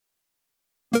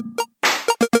Dear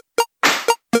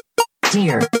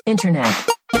Internet.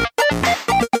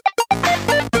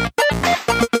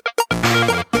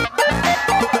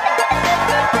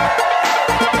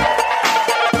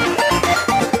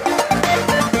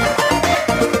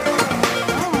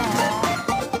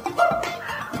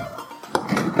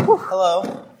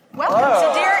 Hello. Welcome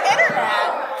to Dear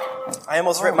Internet. I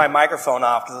almost ripped my microphone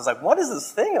off because I was like, what is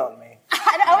this thing on me?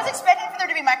 I was expecting for there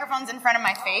to be microphones in front of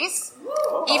my face,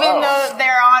 even though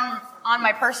they're on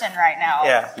my person right now.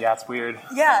 Yeah, it's weird.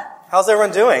 Yeah. How's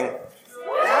everyone doing?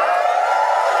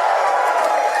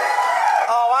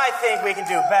 Oh, I think we can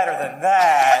do better than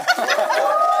that.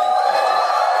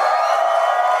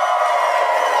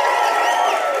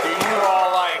 You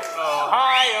all like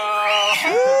Ohio.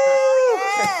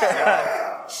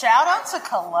 Shout out to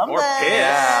Columbus. Or Pitt.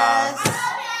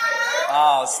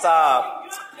 Oh, stop.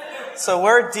 So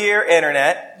we're Dear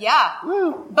Internet. Yeah.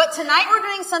 But tonight we're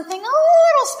doing something a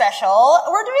little special.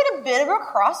 We're doing a bit of a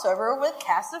crossover with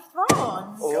Cast of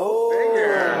Thrones. Oh,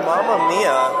 Mamma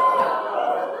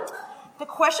Mia. The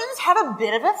questions have a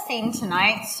bit of a theme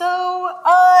tonight. So,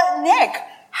 Nick,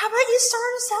 how about you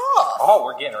start us off? Oh,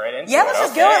 we're getting right into it. Yeah, let's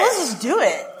just go. Let's just do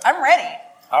it. I'm ready.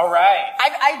 All right.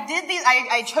 I did these.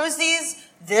 I chose these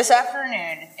this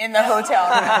afternoon in the hotel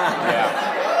room.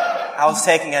 I was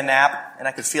taking a nap and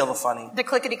I could feel the funny. The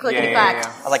clickety fact.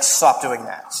 I was like, stop doing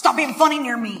that. Stop being funny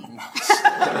near me.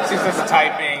 She's just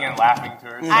typing and laughing to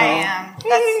herself. I am.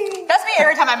 That's me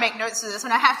every time I make notes for this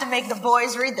when I have to make the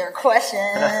boys read their questions.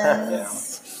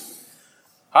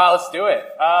 Let's do it.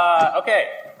 Okay.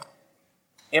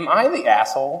 Am I the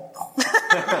asshole?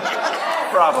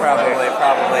 Probably.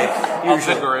 Of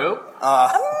the group?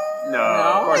 No,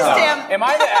 of course not. Am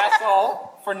I the asshole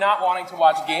for not wanting to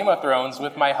watch Game of Thrones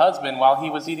with my husband while he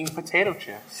was eating potato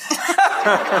chips?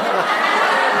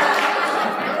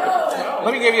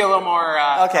 Let me give you a little more.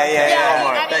 Okay,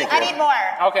 I need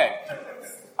more. Okay.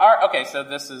 Okay, so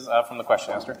this is from the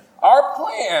question asker. Our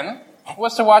plan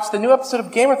was to watch the new episode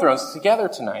of Game of Thrones together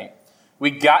tonight.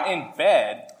 We got in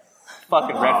bed.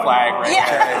 Fucking red flag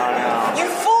right there. You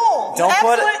fool.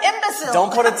 Absolute imbecile.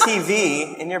 Don't put a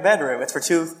TV in your bedroom. It's for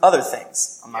two other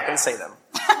things. I'm not going to say them.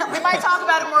 We might talk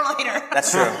about it more later.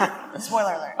 That's true.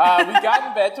 Spoiler alert. We got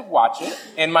in bed to watch it,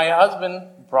 and my husband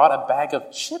brought a bag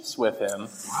of chips with him.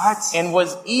 What? And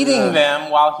was eating them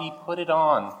while he put it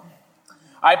on.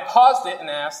 I paused it and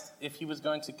asked if he was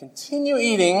going to continue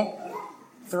eating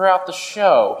throughout the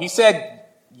show. He said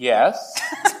yes.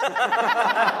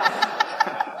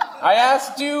 I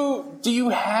asked, do you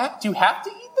have to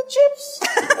eat the chips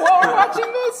while we're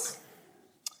watching this?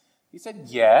 He said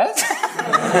yes.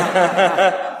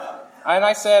 And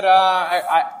I said,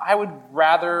 I would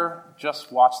rather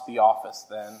just watch The Office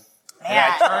then. And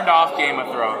I turned off Game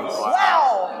of Thrones.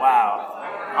 Wow.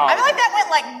 I feel like that went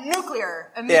like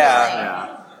nuclear immediately.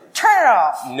 Yeah. Turn it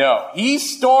off. No, he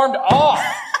stormed off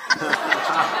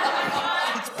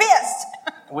He's pissed.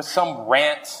 with some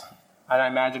rant. And I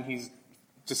imagine he's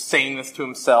just saying this to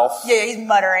himself. Yeah, he's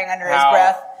muttering under his How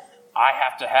breath. I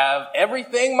have to have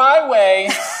everything my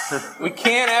way. We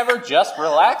can't ever just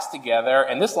relax together.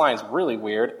 And this line's really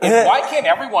weird. And why can't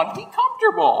everyone be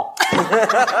comfortable?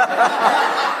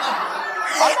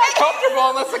 I'm not comfortable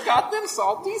unless I got them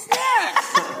salty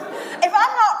snacks. If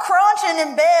I'm not crunching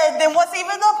in bed, then what's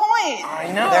even the point?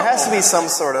 I know. There has to be some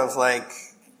sort of, like,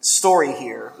 story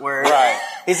here where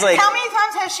he's like... How many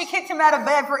times has she kicked him out of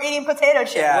bed for eating potato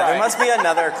chips? Yeah, there must be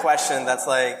another question that's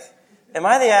like, am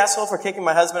I the asshole for kicking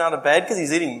my husband out of bed because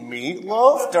he's eating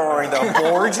meatloaf during the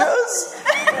Borgias?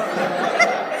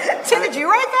 Tim, did you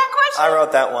write that question? I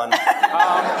wrote that one.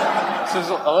 So there's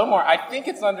a little more. I think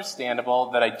it's understandable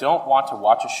that I don't want to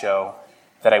watch a show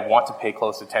that I want to pay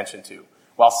close attention to.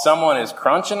 While someone is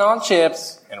crunching on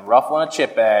chips and ruffling a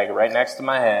chip bag right next to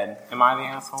my head. Am I the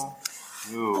asshole?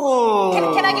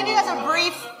 Can I give you guys a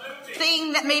brief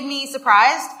thing that made me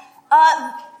surprised?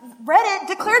 Reddit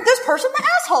declared this person the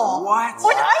asshole. What?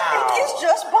 Which I think is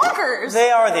just bonkers.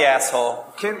 They are the asshole.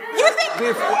 You think?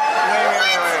 Wait.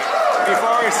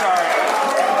 Before we start,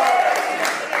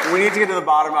 we need to get to the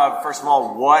bottom of, first of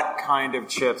all, what kind of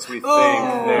chips we think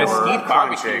they Mesquite were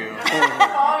barbecue.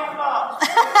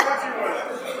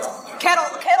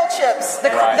 Kettle chips, the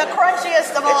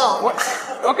crunchiest of all.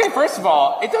 Okay, first of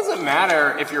all, it doesn't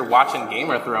matter if you're watching Game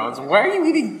of Thrones. Why are you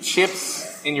eating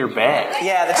chips in your bed?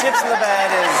 Yeah, the chips in the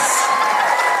bed is...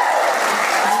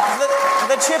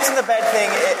 the chips in the bed thing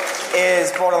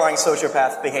is borderline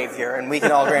sociopath behavior, and we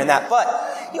can all agree on that. But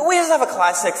we just have a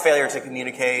classic failure to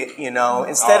communicate,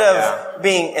 Instead of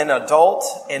being an adult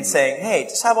and saying, hey,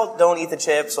 just how about don't eat the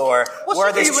chips or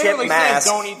wear this chip mask.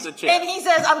 Don't eat the chips. And he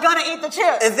says, I'm going to eat the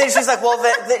chips. And then she's like, well,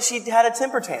 that she had a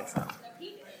temper tantrum.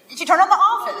 She turned on The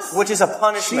Office. Which is a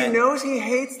punishment. She knows he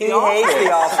hates He hates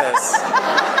The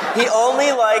Office. He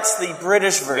only likes the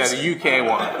British version. Yeah, the UK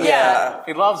one. Yeah.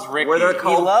 He loves Ricky. Where they're He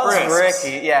called loves crisps.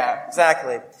 Ricky. Yeah,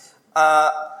 exactly.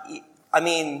 I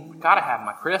mean, Gotta have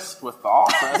my crisp with the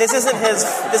Office. this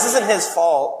isn't his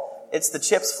fault. It's the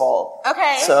chips' fault.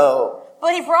 Okay. So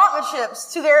But he brought the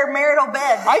chips to their marital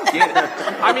bed. I get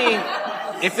it. I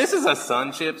mean, if this is a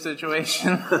sun chip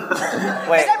situation, wait,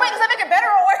 Does that make it better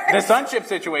or the worse? sun chip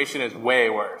situation is way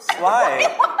worse. why?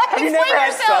 Have you never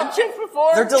had sun chips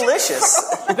before? They're delicious.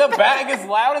 The bag is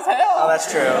loud as Oh, hell.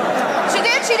 that's true.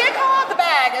 She did call out the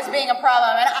bag as being a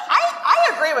problem, and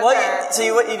I agree with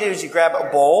her. What you do is you grab a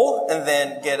bowl and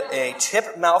then get a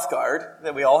chip mouth guard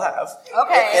that we all have.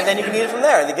 Okay. And then you can eat it from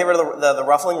there. And then get rid of the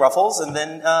ruffling ruffles, and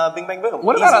then bing bang boom.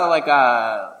 What Easy. about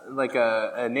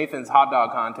a Nathan's hot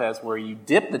dog contest where you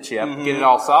dip the chip, get it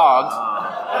all sogged,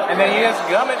 and then you just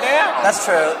gum it down? That's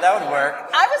true. That would work.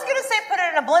 I was going to say put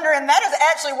it in a blender, and that is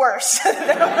actually worse. A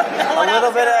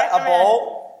little bit of a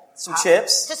bowl, some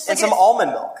chips, Just and stick some it-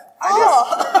 almond milk.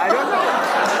 I don't know.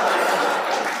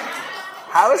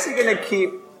 How is he going to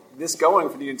keep this going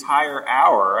for the entire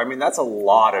hour? I mean, that's a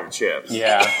lot of chips.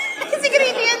 Yeah. Is he going to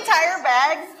eat the entire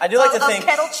bag I do like to of think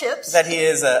kettle chips? that he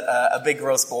is a big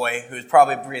gross boy who's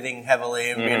probably breathing heavily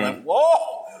and being like,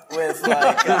 whoa, with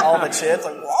like all the chips.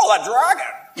 Like, whoa, that dragon.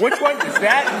 Which one? Is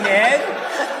that Ned?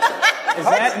 Is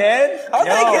that Ned? how'd they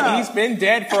No, get- he's been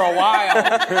dead for a while.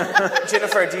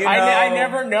 Jennifer, do you know? I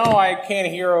never know. I can't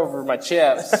hear over my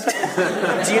chips.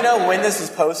 Do you know when this was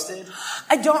posted?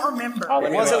 I don't remember.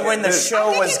 Was it when the show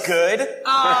was good?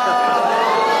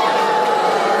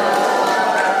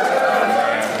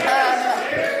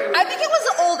 I think it was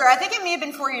older. I think it may have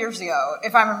been 4 years ago,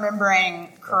 if I'm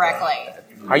remembering correctly.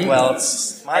 Are you?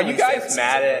 It's my Are you least favorite guys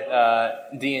mad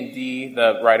at D&D,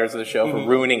 the writers of the show, for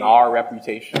ruining our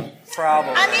reputation?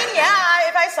 Probably. I mean, yeah,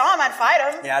 if I saw him, I'd fight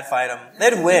him. Yeah, I'd fight them.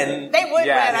 They'd win. They would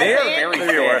Yeah, win, they I are think. very It'd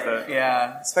be worth it.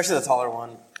 Yeah, especially the taller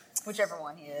one. Whichever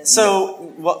one he is.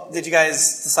 So, did you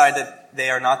guys decide that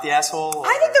they are not the asshole? or-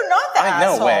 I think they're not the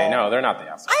asshole. No way. No, they're not the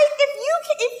asshole.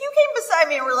 If you came beside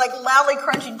me and were like loudly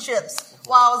crunching chips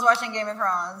while I was watching Game of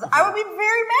Thrones, I would be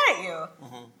very mad at you.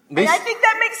 And I think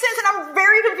that makes sense, and I'm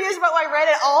very confused about why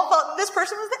Reddit all thought this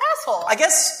person was the asshole. I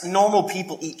guess normal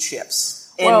people eat chips.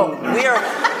 And Well- we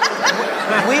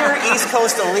are East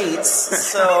Coast elites,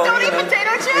 so We don't eat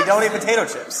potato chips? We don't eat potato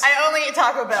chips. I only eat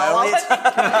Taco Bell. I only eat-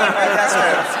 That's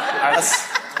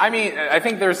right. I mean, I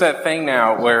think there's that thing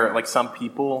now where, like, some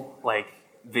people, like,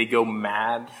 they go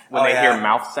mad when Oh, they yeah. hear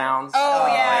mouth sounds. Oh,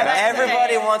 yeah. That's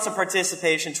Everybody the wants a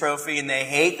participation trophy, and they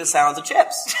hate the sounds of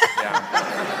chips.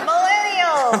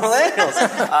 Millennials.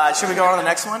 Millennials. Should we go on to the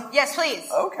next one? Yes, please.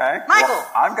 Okay. Michael. Well,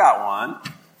 I've got one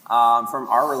from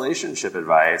our relationship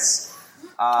advice.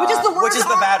 Which is the worst. which is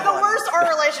the bad one. The worst our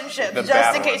relationship. The Just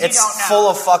bad in case one. you It's don't know. full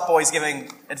of fuckboys giving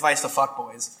advice to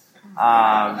fuckboys.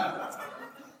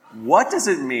 What does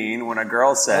it mean when a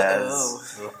girl says,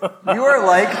 "You are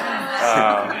like,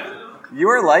 you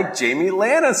are like Jamie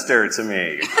Lannister to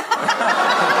me"?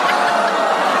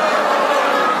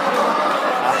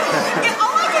 And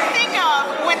all I could think of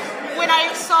when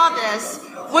I saw this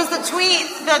was the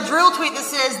drill tweet that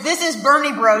says, "This is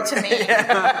Bernie bro to me.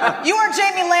 You are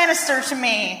Jamie Lannister to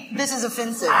me. This is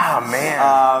offensive." Oh, man.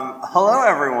 Hello,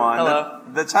 everyone. Hello.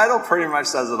 The title pretty much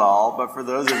says it all, but for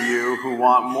those of you who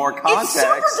want more It context,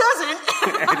 super doesn't.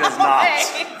 it does not.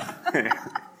 Okay.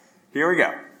 Here we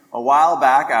go. A while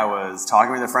back, I was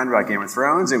talking with a friend about Game of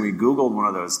Thrones, and we Googled one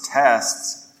of those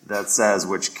tests that says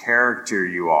which character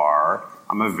you are.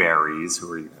 I'm a Varys.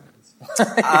 Who are you?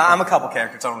 I'm a couple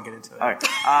characters. I don't get into it. Okay.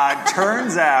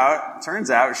 Turns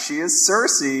out she is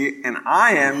Cersei, and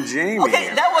I am Jamie.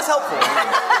 Okay, that was helpful.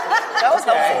 That was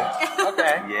helpful.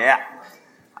 Okay. Yeah.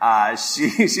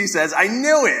 She says, "I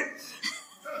knew it."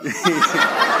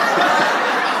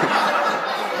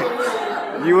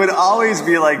 You would always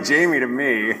be like Jamie to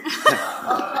me.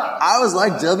 I was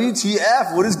like,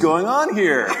 WTF, what is going on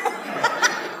here?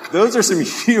 Those are some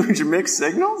huge mixed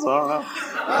signals? I don't know.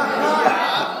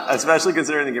 Especially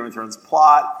considering the Game of Thrones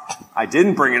plot. I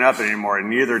didn't bring it up anymore, and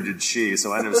neither did she,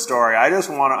 so end of story. I just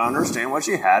want to understand what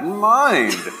she had in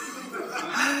mind.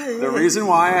 The reason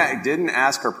why I didn't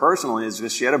ask her personally is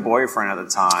because she had a boyfriend at the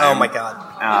time. Oh my god.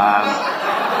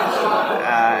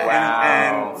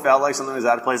 And felt like something was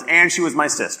out of place, and she was my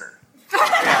sister. That's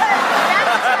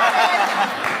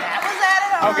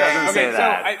Doesn't say So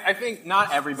that. I think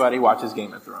not everybody watches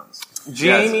Game of Thrones.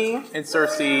 Jamie and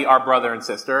Cersei are brother and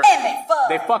sister. And they fuck.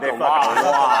 They fuck a lot.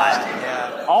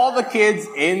 Yeah. All the kids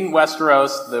in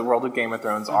Westeros, the world of Game of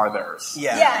Thrones, are theirs.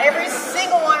 Yeah. Yeah, every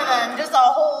single one of them, just a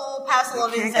whole passel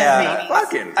of incest Yeah. babies.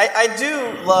 Fucking. I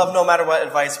do love, no matter what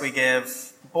advice we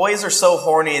give, boys are so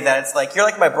horny that it's like, you're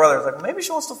like my brother. It's like, well, maybe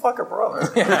she wants to fuck her brother.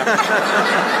 But this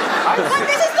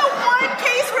is the one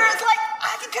case where it's like,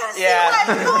 I can kind of see why I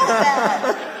call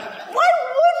that. Why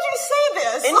would you say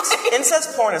this?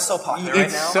 Incest porn is so popular right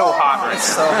It's now. so hot right It's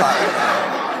now. so hot right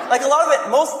now. Like a lot of it,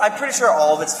 I'm pretty sure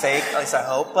all of it's fake, at least I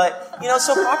hope, but, it's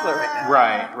so popular right now.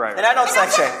 Right. And I don't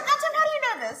sex shame. How do you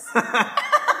know this?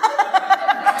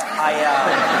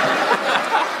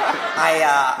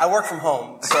 I work from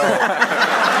home, so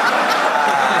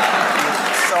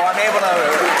so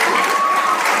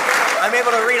I'm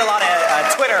able to read a lot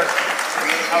of Twitter.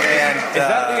 And, Is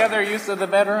that the other use of the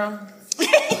bedroom?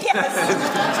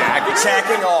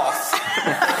 jacking off?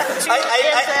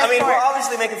 I mean, we're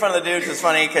obviously making fun of the dude because it's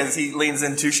funny because he leans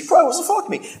into she probably wants to fuck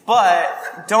me,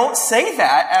 but don't say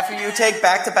that after you take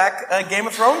back-to-back Game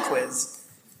of Thrones quiz.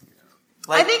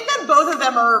 I think that both of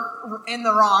them are in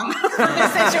the wrong for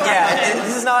this situation. Yeah,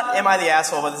 this is not am I the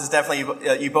asshole, but this is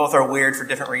definitely you both are weird for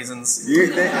different reasons.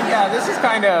 Yeah, this is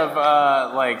kind of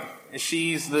like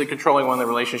she's the controlling one in the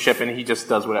relationship, and he just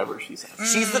does whatever she says.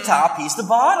 She's the top, he's the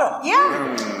bottom.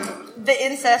 Yeah. The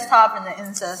incest top and the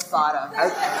incest bottom.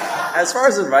 As far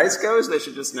as advice goes, they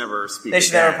should just never speak. They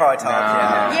should again. never probably talk.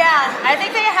 Yeah. Yeah, I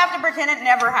think they have to pretend it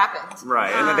never happened.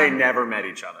 Right, and that they never met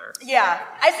each other. Yeah,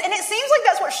 and it seems like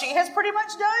that's what she has pretty much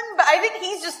done, but I think I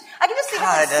can just see him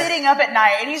like, God. sitting up at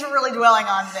night, and he's really dwelling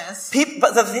on this.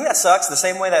 But the thing that sucks, the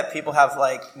same way that people have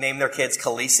like named their kids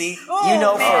Khaleesi, Oh,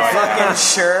 for man. fucking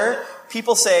sure.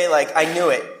 People say like, I knew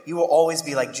it. You will always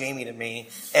be like Jamie to me,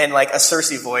 and like a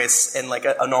Cersei voice in like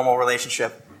a normal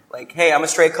relationship. Like, hey, I'm a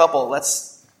straight couple.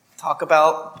 Let's talk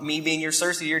about me being your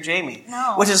Cersei, you're Jamie.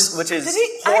 No. Which is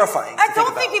horrifying. I to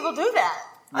don't think think about. people do that.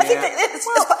 I think that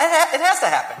it has to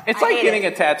happen. It's I like hate getting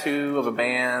it. a tattoo of a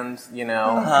band,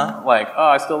 like, oh,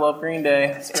 I still love Green Day.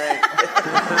 It's great.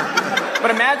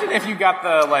 But imagine if you got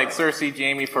the like Cersei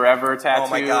Jamie Forever tattoo. Oh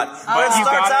my god! But It you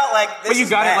starts got out it, like this but you is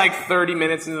got bad. it like 30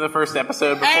 minutes into the first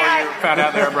episode before Hey, you found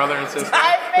out they were brother and sister.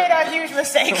 I've made a huge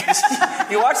mistake.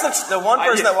 You watch the one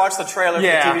person that watched the trailer for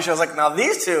Yeah. the TV show is like, now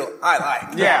these two I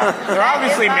like. Yeah, they're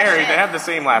obviously my married. shit. They have the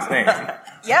same last name.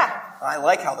 Yeah. I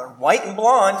like how they're white and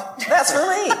blonde. That's for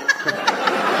me.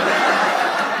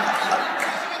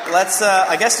 Let's,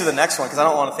 I guess, do the next one because I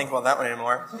don't want to think about that one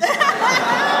anymore.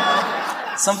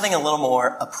 Something a little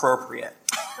more appropriate.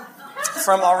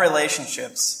 From our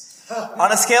relationships.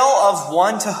 On a scale of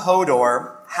 1 to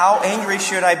Hodor, how angry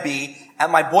should I be at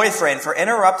my boyfriend for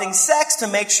interrupting sex to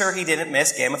make sure he didn't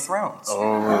miss Game of Thrones?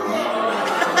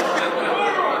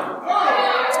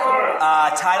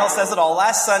 Title says it all.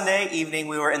 Last Sunday evening,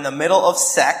 we were in the middle of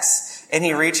sex, and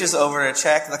he reaches over to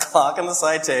check the clock on the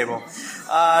side table.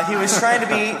 He was trying to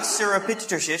be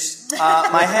surreptitious.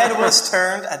 My head was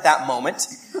turned at that moment,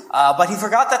 but he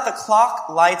forgot that the clock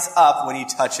lights up when you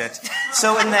touch it.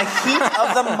 So in the heat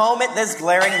of the moment, this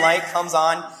glaring light comes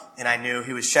on, and I knew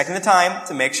he was checking the time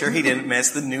to make sure he didn't miss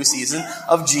the new season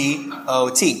of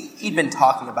GOT. He'd been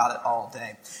talking about it all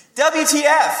day.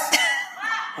 WTF?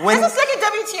 There's a second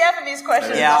WTF in these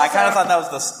questions. Yeah, I also. kind of thought that was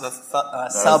the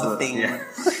sub thing.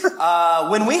 Yeah.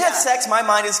 When we had sex, my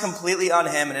mind is completely on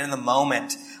him and in the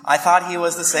moment. I thought he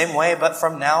was the same way, but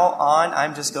from now on,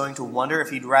 I'm just going to wonder if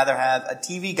he'd rather have a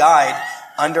TV guide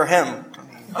under him.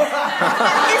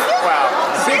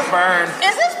 Wow, sick burn.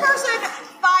 Is this person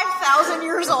 5,000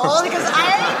 years old? Because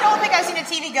I don't think I've seen a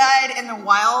TV guide in the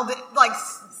wild, like,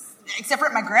 except for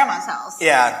at my grandma's house.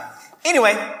 Yeah.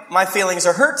 Anyway, my feelings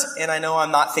are hurt, and I know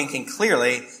I'm not thinking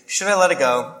clearly. Should I let it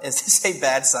go? Is this a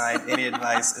bad sign? Any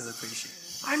advice is appreciated.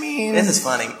 I mean, This is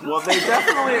funny. Well, they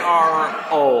definitely are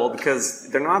old because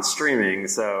they're not streaming,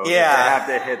 so Yeah. they have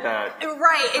to hit that.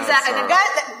 Right, exactly. sorry. They've got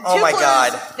Oh two my clues.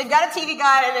 God. They've got a TV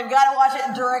guide, and they've got to watch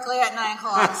it directly at 9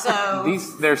 o'clock. So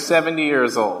they're 70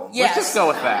 years old. Yes. Let's just go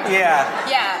with that. Yeah.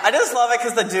 yeah, I just love it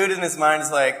because the dude in his mind is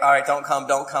like, all right, don't come,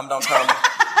 don't come, don't come.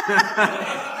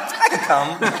 I could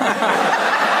come. I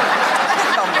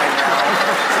could come right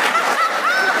now.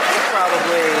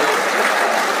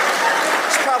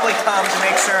 Should probably come to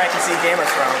make sure I can see Game of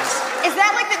Thrones. is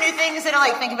that like the new thing instead of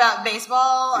like think about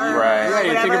baseball or Right. Yeah,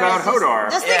 you think whatever? about It's just-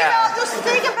 Hodor. Just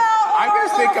think Yeah. about. I'm going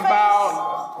to think Littleface.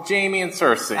 about Jamie and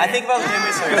Cersei. I think about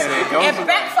Jimmy Cersei. It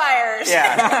backfires.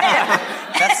 Yeah.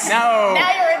 That's No. Now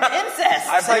you're into incest.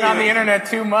 I've Playing on the internet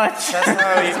too much. That's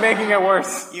how He's making it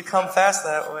worse. you come fast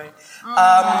that way.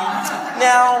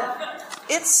 Now,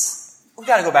 we've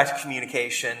got to go back to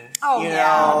communication. Oh, you yeah.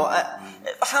 know,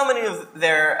 how many of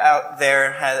there out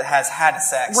there has had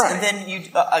sex, Right. and then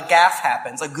a gaffe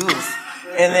happens, a goof,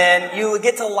 and then you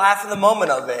get to laugh in the moment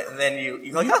of it, and then you're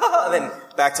like, and then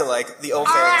back to like the old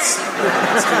face. We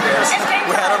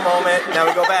had our moment, now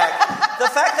we go back. The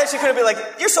fact that she couldn't be like,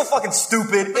 you're so fucking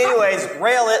stupid. Anyways,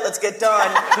 rail it, let's get done.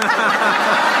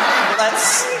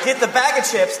 Let's get the bag of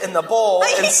chips in the bowl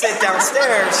and sit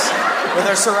downstairs with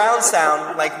our surround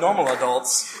sound like normal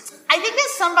adults. I think that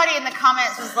somebody in the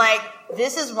comments was like,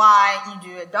 this is why you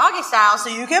do it doggy style, so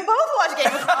you can both watch Game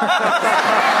of Thrones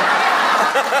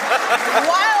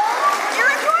while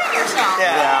you're enjoying yourself.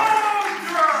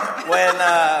 Yeah. When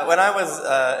I was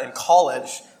in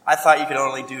college, I thought you could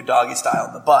only do doggy style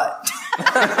in the butt.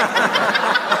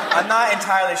 I'm not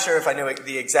entirely sure if I knew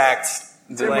the exact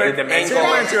Tim went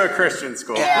to a Christian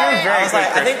school.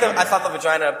 I thought the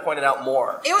vagina pointed out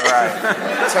more. It was,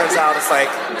 It turns out it's like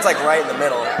right in the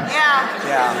middle. yeah.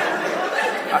 Yeah.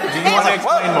 Do you want to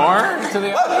explain more to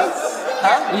the audience?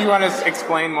 Huh? You want to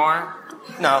explain more?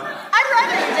 No. I'd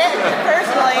rather you did,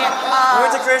 personally. I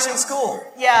went to Christian school.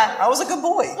 Yeah. I was a good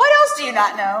boy. What else do you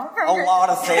not know? A lot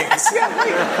of things.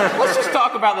 Let's just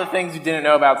talk about the things you didn't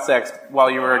know about sex while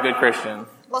you were a good Christian.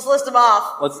 Let's list them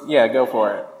off. Go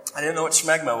for it. I didn't know what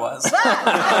schmegma was.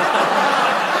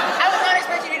 I was not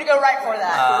expecting you to go right for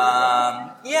that.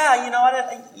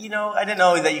 I didn't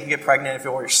know that you could get pregnant if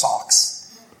you wore your socks.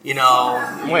 You know,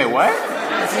 Wait, what?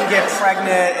 if you get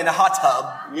pregnant in a hot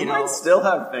tub, You might still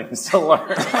have things to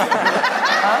learn.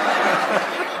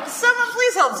 Someone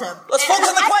please help Tim. Let's focus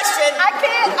on the question. I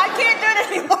can't do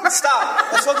it anymore.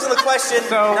 Stop. Let's focus on the question,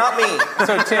 not me.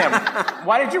 So, Tim,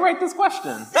 why did you write this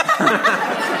question?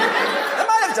 I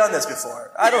might have done this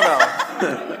before. I don't know.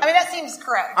 I mean, that seems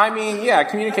correct. I mean, yeah,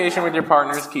 communication with your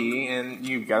partner is key, and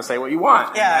you gotta say what you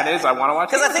want. Yeah. And that is, I want to watch.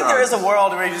 Because I think Game of there is a Thrones.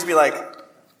 world where you just be like,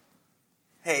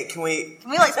 hey, can we... Can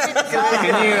we like split this up? Can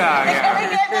you? Can we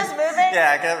get this moving?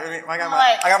 Yeah, I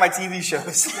got my TV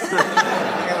shows.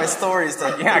 I got my stories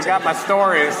to... Yeah, I got my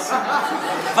stories.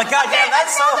 But goddamn,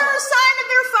 that's so... Another sign that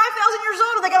they're 5,000 years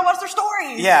old and they gotta watch their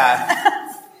stories. Yeah.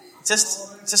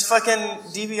 Just fucking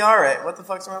DVR it. What the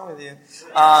fuck's wrong with you?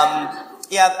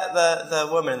 The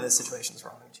woman in this situation is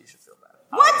wrong. She should feel bad.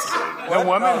 What? The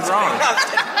woman's wrong.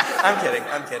 I'm kidding.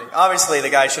 Obviously, the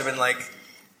guy should have been like,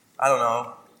 I don't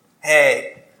know,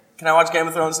 hey, can I watch Game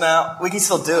of Thrones now? We can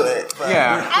still do it. But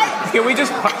Yeah. Can we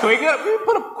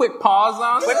put a quick pause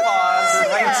on? Quick pause.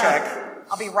 I can check.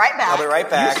 I'll be right back. I'll be right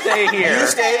back. You stay here. You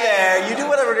stay there. You do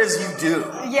whatever it is you do.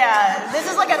 Yeah, this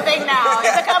is like a thing now.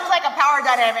 It becomes like a power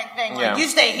dynamic thing. Like, Yeah. you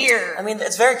stay here. I mean,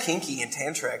 it's very kinky and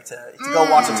tantric to go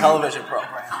watch a television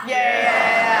program.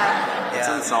 Yeah.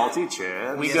 Some salty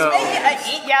chips. We go.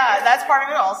 Yeah, that's part of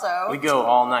it also. We go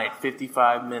all night,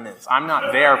 55 minutes. I'm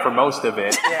not there for most of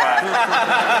it, but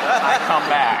I come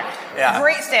back. Yeah.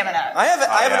 Great stamina. I have an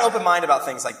yeah. open mind about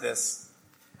things like this.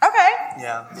 Okay.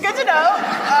 Yeah. Good to know.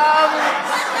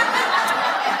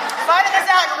 Finding this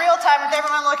out in real time with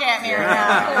everyone looking at me right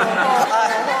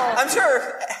now. I'm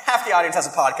sure half the audience has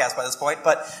a podcast by this point,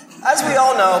 but as we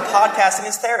all know, podcasting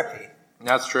is therapy.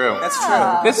 That's true. That's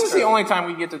true. This is the only time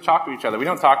we get to talk to each other. We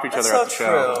don't talk to each That's other so at the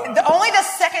show. true. Only the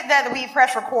second that we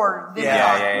press record. Did we Yeah.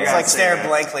 talk. It's like staring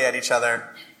blankly at each other.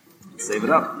 Save it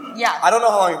up. Yeah. I don't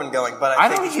know how long we've been going, but I I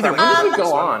think don't it's either. probably- When did we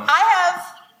go on? I have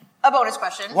a bonus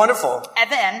question Wonderful. at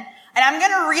the end, and I'm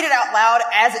going to read it out loud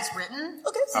as it's written,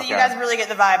 so that you Okay. guys really get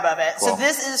the vibe of it. So Cool.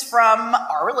 this is from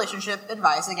our relationship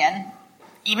advice again,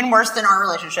 even worse than our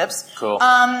relationships. Cool.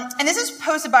 And this is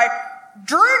posted by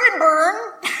Dragonburn.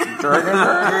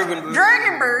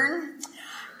 Dragonburn.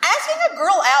 Asking a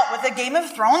girl out with a Game of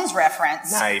Thrones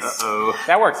reference. Nice. Uh-oh.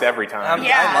 That works every time.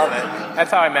 Yeah. I love it. That's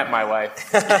how I met my wife.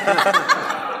 So,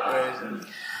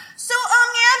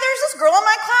 there's this girl in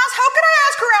my class. How can I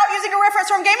ask her out using a reference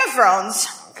from Game of Thrones?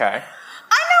 Okay.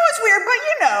 I know it's weird, but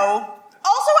you know.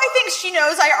 Also, I think she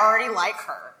knows I already like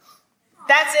her.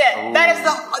 That's it. Ooh. That is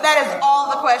all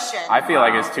the question. I feel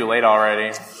like it's too late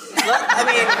already.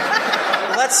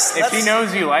 Let's. If she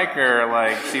knows you like her,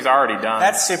 like, she's already done.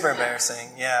 That's super embarrassing.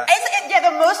 Yeah.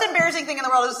 The most embarrassing thing in the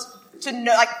world is to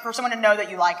know, like, for someone to know that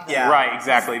you like them. Yeah. Right,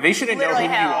 exactly. They shouldn't know who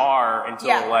Literally you hell. are until,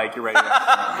 Yeah. like, you're ready to ask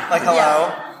them. Like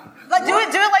hello. Like, do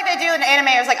it like they do in anime.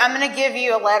 It's like, I'm going to give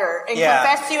you a letter and Yeah.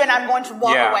 confess to you, and I'm going to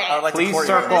walk Yeah. away. I would like to Please court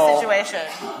you. This circle. situation.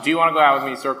 Do you want to go out with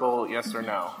me? Circle yes or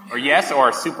no. Or yes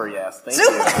or super yes. Thank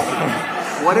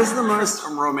you. What is the most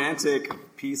romantic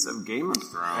piece of Game of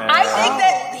Thrones. I think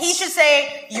that he should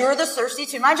say, "You're the Cersei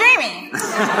to my Jaime."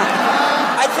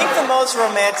 I think the most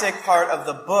romantic part of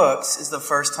the books is the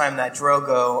first time that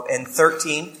Drogo and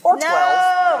 13 or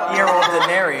 12-year-old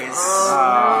Daenerys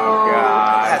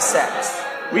have sex.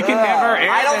 We can never air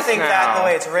I don't this think now. that the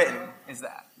way it's written is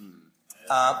that.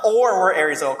 Or where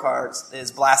Ares Oakheart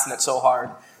is blasting it so hard.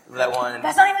 That one.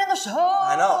 That's not even in the show.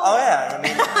 I know. Oh, yeah. I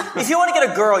mean, if you want to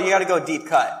get a girl, you got to go deep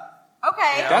cut.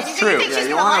 Okay. That's you true. Think she's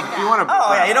you gonna want like to. that?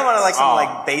 Oh, yeah. You don't want to like some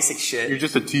like basic shit. You're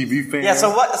just a TV fan. Yeah, so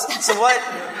what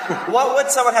would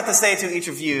someone have to say to each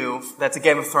of you that's a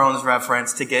Game of Thrones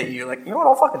reference to get you like, you know what,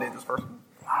 I'll fucking date this person.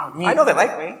 I know they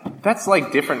like me. That's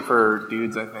like different for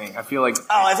dudes, I think. I feel like...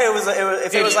 Oh, if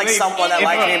it was like someone that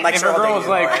liked me, like if a girl was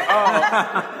like,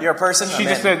 you're a person. she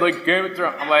just said like Game of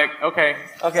Thrones. I'm like, okay.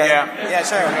 Okay. Yeah.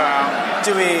 Sure.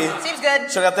 Do we? Seems good.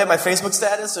 Should I update my Facebook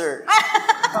status or? Is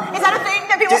that a thing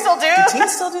that people still do? Do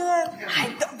teens still do that?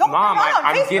 Don't Mom, go on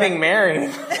I'm Facebook. getting married.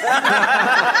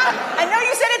 I know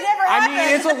you said it never I happened.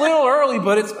 mean, it's a little early,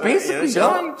 but it's basically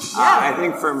done. I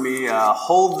think for me,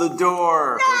 hold the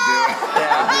door. would do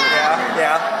it.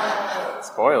 Yeah.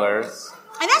 Spoilers.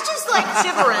 And that's just like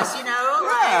chivalrous, you know?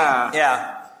 Like,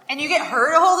 Yeah. and you get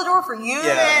her to hold the door for you,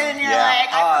 and you're like,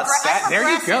 I'm There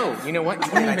you progressive. go. You know what?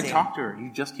 You don't even 19. talk to her. You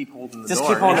just keep holding the Just door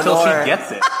keep holding the until door. she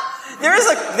gets it.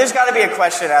 There's got to be a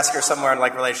question to ask her somewhere in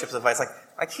like relationships advice. Like,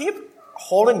 I keep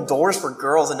holding doors for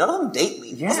girls and none of them date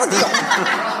me. Yeah. What's the deal?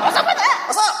 What's up with that?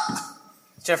 What's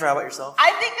up? Jennifer, how about yourself?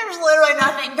 I think there's literally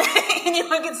nothing that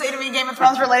anyone can say to me Game of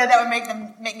Thrones related that would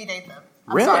make me date them.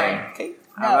 I'm Really? sorry. Okay.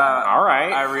 No. All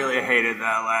right. I really hated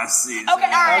that last season. Okay,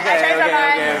 all right. I changed my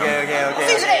mind. Okay.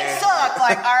 Season 8 sucked.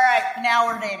 Like, all right, now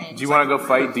we're dating. Do you want to go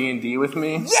fight D&D with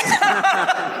me?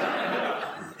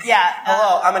 Yeah.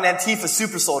 Hello, I'm an Antifa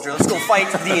super soldier. Let's go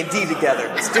fight D&D together.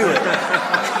 Let's do it.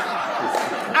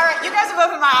 All right, you guys have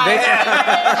opened my eyes.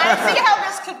 I see how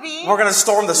this could be. We're gonna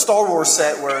storm the Star Wars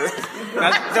set where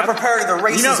they're preparing the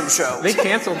racism show. They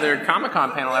canceled their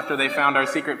Comic-Con panel after they found our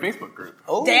secret Facebook group.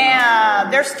 Oh. Damn,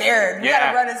 they're scared. We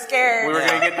Yeah. gotta run it scared. We were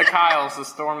going to get the Kyles to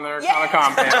storm their Yeah.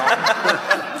 Comic-Con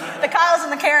panel. The Kyles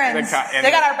and the Karens. and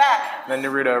they got our back. Then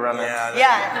Naruto around there.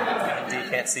 Yeah. You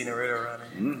can't see Naruto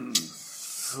running.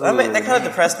 That kind of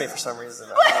depressed me for some reason.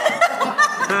 You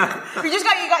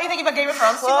thinking about Game of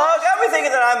Thrones too Well, much? it got me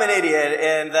thinking that I'm an idiot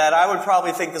and that I would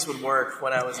probably think this would work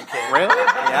when I was a kid. Really?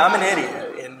 Yeah, I'm an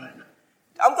idiot. And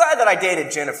I'm glad that I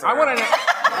dated Jennifer. I want to know.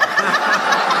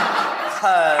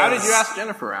 How did you ask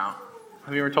Jennifer out?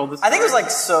 Have you ever told this I think it was story?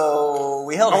 like, so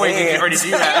we held Oh, wait, hands. did you already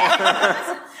do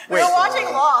that? We were watching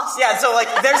Lost. Yeah, so like,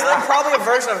 there's like probably a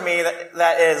version of me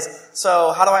that is,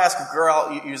 so how do I ask a girl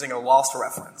out using a Lost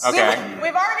reference? Okay.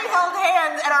 We've already held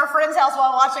hands at our friend's house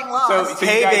while watching Lost. So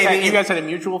Hey, baby. you guys had a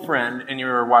mutual friend, and you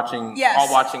were watching, Yes.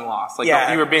 all watching Lost. Like,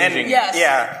 Yeah. you were binging. And- Yes.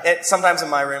 Yeah, sometimes in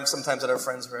my room, sometimes at our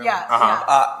friend's room.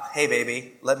 yeah. Hey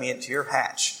baby, let me into your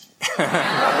hatch.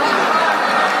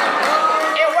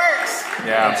 It works.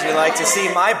 Yeah. Would you like to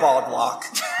see my bald block?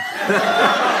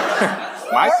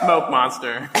 My smoke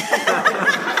monster.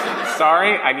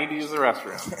 Sorry, I need to use the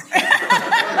restroom.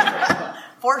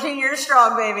 14 years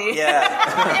strong, baby. Yeah.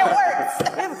 It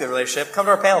works. We have a good relationship. Come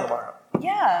to our panel tomorrow.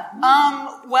 Yeah.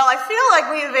 Well, I feel like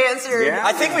we've answered. Yeah,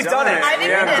 I think we've done it. I think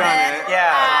we have did done it.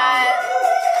 Yeah.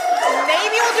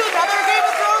 Maybe we'll do another Game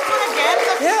of Thrones one again.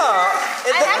 Yeah.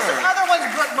 I have some other ones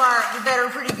bookmarked that are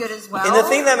pretty good as well. And the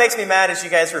thing that makes me mad is you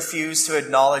guys refuse to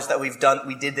acknowledge that we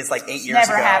did this like 8 years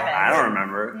Never ago. happened. I don't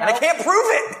remember it. And I can't prove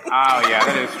it. Oh, yeah,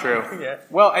 that is true. Yeah.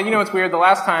 Well, and you know what's weird? The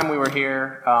last time we were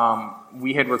here,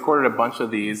 we had recorded a bunch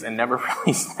of these and never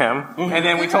released them. And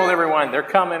then we told everyone, they're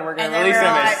coming, we're going And to then release we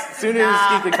were them like, as soon as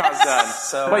nah. SkeetlyCon's done.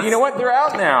 So- But you know what? They're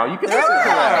out now. You can listen to them.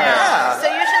 Yeah. So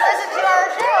you should listen to our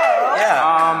show.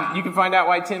 Yeah. You can find out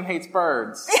why Tim hates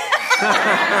birds. Tim,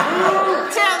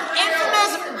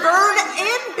 infamous bird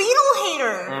and beetle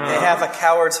hater. They have a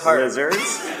coward's heart. Lizards.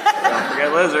 Don't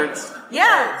forget lizards.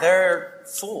 Yeah. They're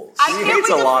fools. I She can't hates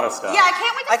wait a to- lot of stuff. Yeah, I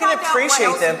can't wait to I can find out what appreciate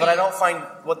else them, you but I mean. don't find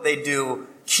what they do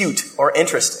cute or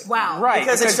interesting. Wow. Right.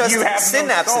 Because it's just you have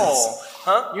synapses. no soul.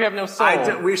 Huh? You have no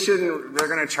soul. We shouldn't. They're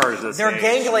going to charge this. Their age.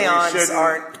 ganglions We shouldn't-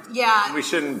 aren't. Yeah. We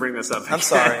shouldn't bring this up. I'm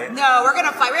sorry. No, we're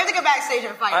gonna fight. We have to go backstage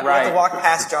and fight. I have to walk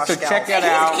past Josh So Scalz. check that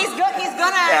out. He's gonna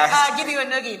Yeah. give you a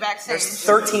noogie backstage. There's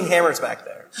 13 hammers back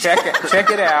there. Check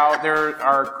it out. There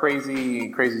are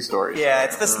crazy stories. Yeah,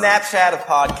 it's the Snapchat of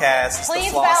podcasts. It's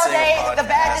Please the flossing validate of the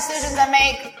bad podcasts. decisions I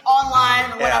make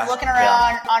online when Yeah. I'm looking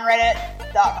around on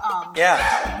Reddit.com.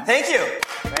 Yeah. Thank you.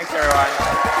 Thanks,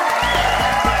 everyone.